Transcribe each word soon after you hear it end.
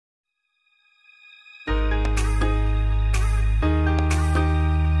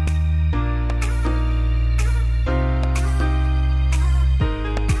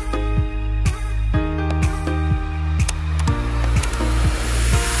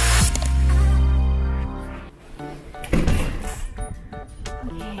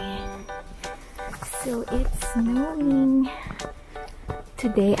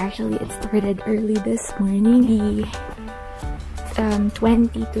today, actually it started early this morning. The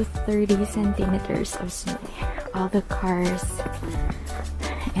 20 to 30 centimeters of snow. All the cars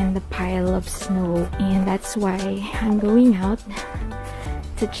and the pile of snow, and that's why I'm going out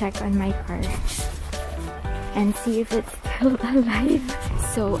to check on my car and see if it's still alive.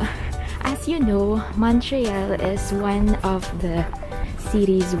 So as you know, Montreal is one of the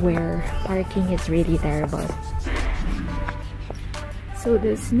cities where parking is really terrible. So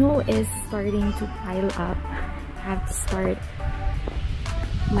the snow is starting to pile up. I have to start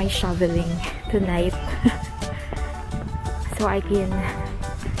my shoveling tonight so I can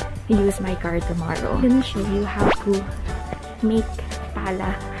use my car tomorrow. I'm gonna show you how to make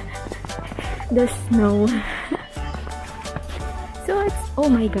pala the snow. So it's,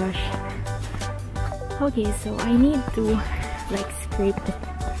 oh my gosh. Okay, so I need to like scrape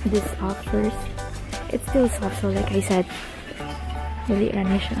this off first. It's still soft, so like I said, really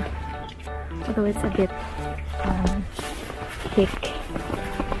na siya. Although it's a bit thick.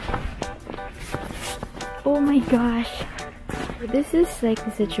 Oh my gosh. This is like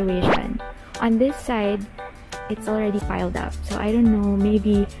the situation. On this side, it's already piled up. So I don't know,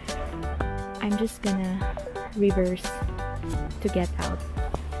 maybe I'm just gonna reverse to get out.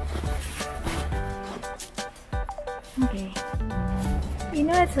 Okay. You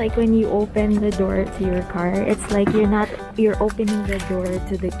know, it's like when you open the door to your car, it's like you're opening the door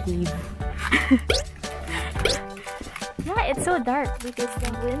to the cave. Yeah, it's so dark because the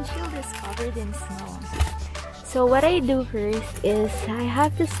windshield is covered in snow. So what I do first is I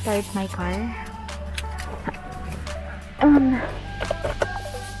have to start my car.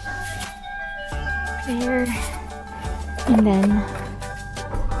 There. And then,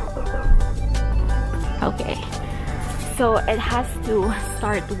 okay. So it has to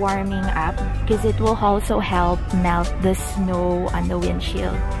start warming up because it will also help melt the snow on the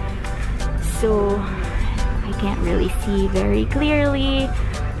windshield. So I can't really see very clearly.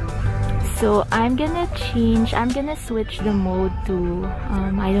 So I'm gonna switch the mode to,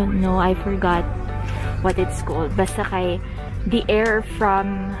 I don't know, I forgot what it's called. Basta kay the air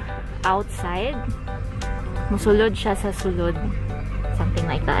from outside, musulod siya sa sulod. Something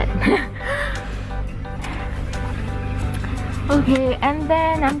like that. Okay, and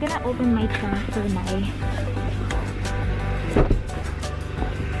then I'm gonna open my trunk for my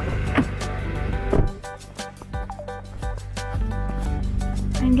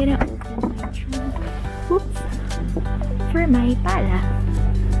for my pala.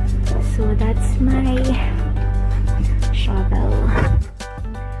 So that's my shovel.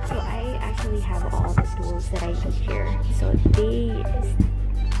 So I actually have all the tools that I need here. So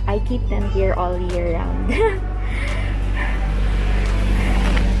I keep them here all year round.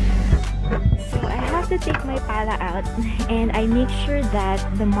 So I have to take my pala out and I make sure that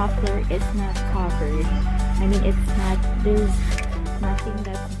the muffler is not covered. I mean, there's nothing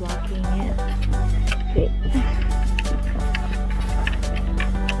that's blocking it. Wait.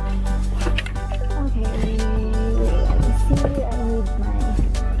 Okay, let me see.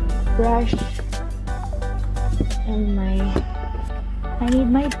 I need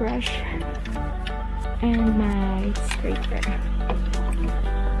my brush and my scraper.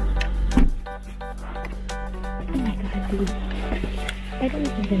 Oh my god, dude. I don't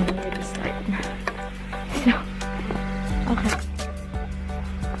even know where to start. So, okay.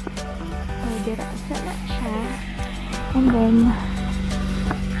 And then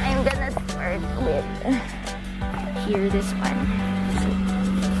I'm gonna start with here, this one. So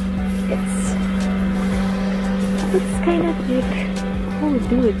it's kind of thick. Oh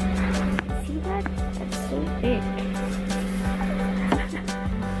dude, see that? That's so thick.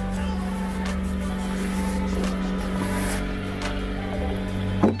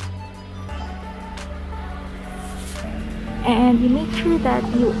 And you make sure that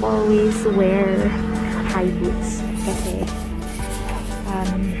you always wear high boots kasi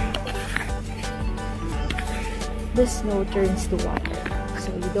the snow turns to water,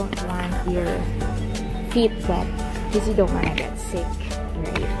 so you don't want your feet wet because you don't want to get sick,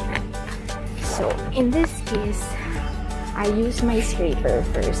 right? So in this case, I use my scraper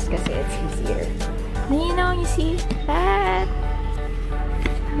first kasi it's easier. And you know, you see that?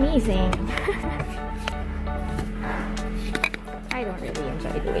 Amazing. I don't really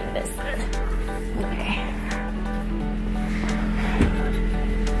enjoy doing this. Okay.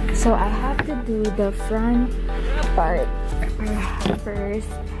 So I have to do the front part first.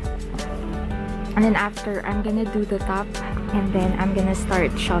 And then after, I'm gonna do the top. And then I'm gonna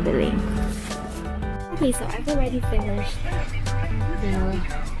start shoveling. Okay, so I've already finished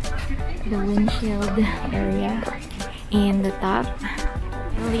the windshield area and the top.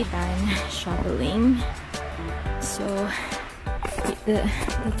 finally done shoveling. So the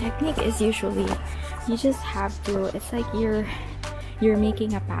technique is usually you just have to, it's like you're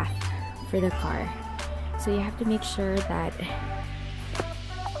making a path for the car. So you have to make sure that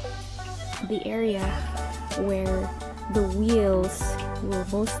the area where the wheels will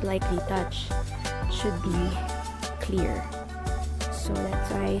most likely touch should be clear. So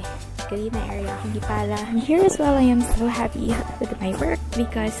that's why kanina area hindi pala. And here as well, I am so happy with my work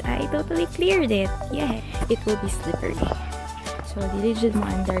because I totally cleared it. Yeah, it will be slippery. So diligid mo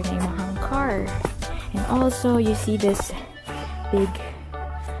under na yung mahang car. And also, you see this big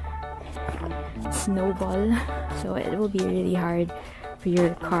snowball. So it will be really hard for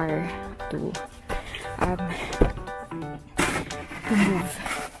your car to move.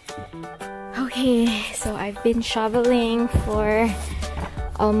 Okay, so I've been shoveling for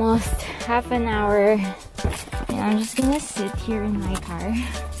almost half an hour. And I'm just gonna sit here in my car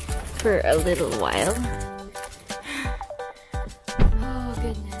for a little while.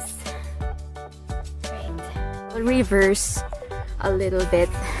 I'll reverse a little bit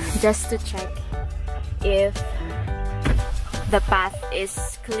just to check if the path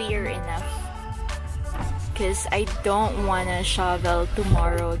is clear enough, because I don't want to shovel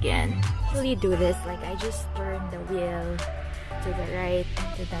tomorrow again. I usually do this, like I just turn the wheel to the right and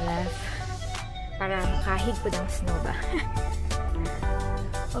to the left para makahig ko ng snow ba.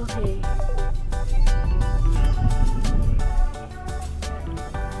 Okay.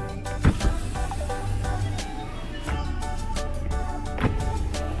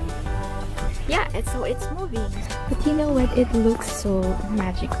 Yeah, it's moving. But you know what? It looks so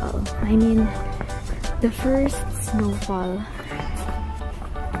magical. I mean, the first snowfall,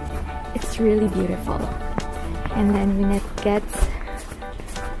 it's really beautiful. And then when it gets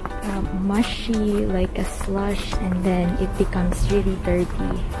mushy, like a slush, and then it becomes really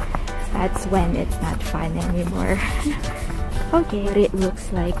dirty, that's when it's not fun anymore. Okay, what it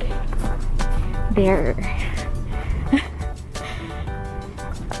looks like there.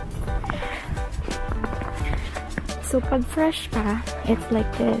 So pag fresh pa, it's like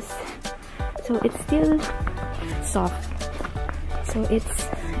this. So it's still soft. So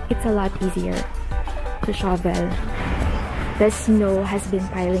it's a lot easier to shovel. The snow has been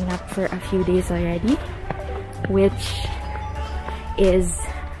piling up for a few days already, which was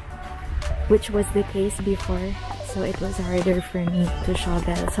the case before. So it was harder for me to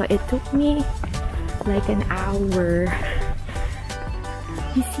shovel. So it took me like an hour.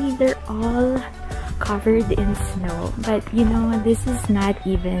 You see, they're all covered in snow, but you know, this is not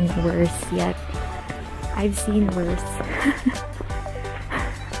even worse yet. I've seen worse.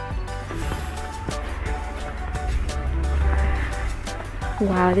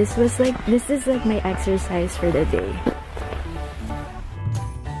 Wow, this is like my exercise for the day.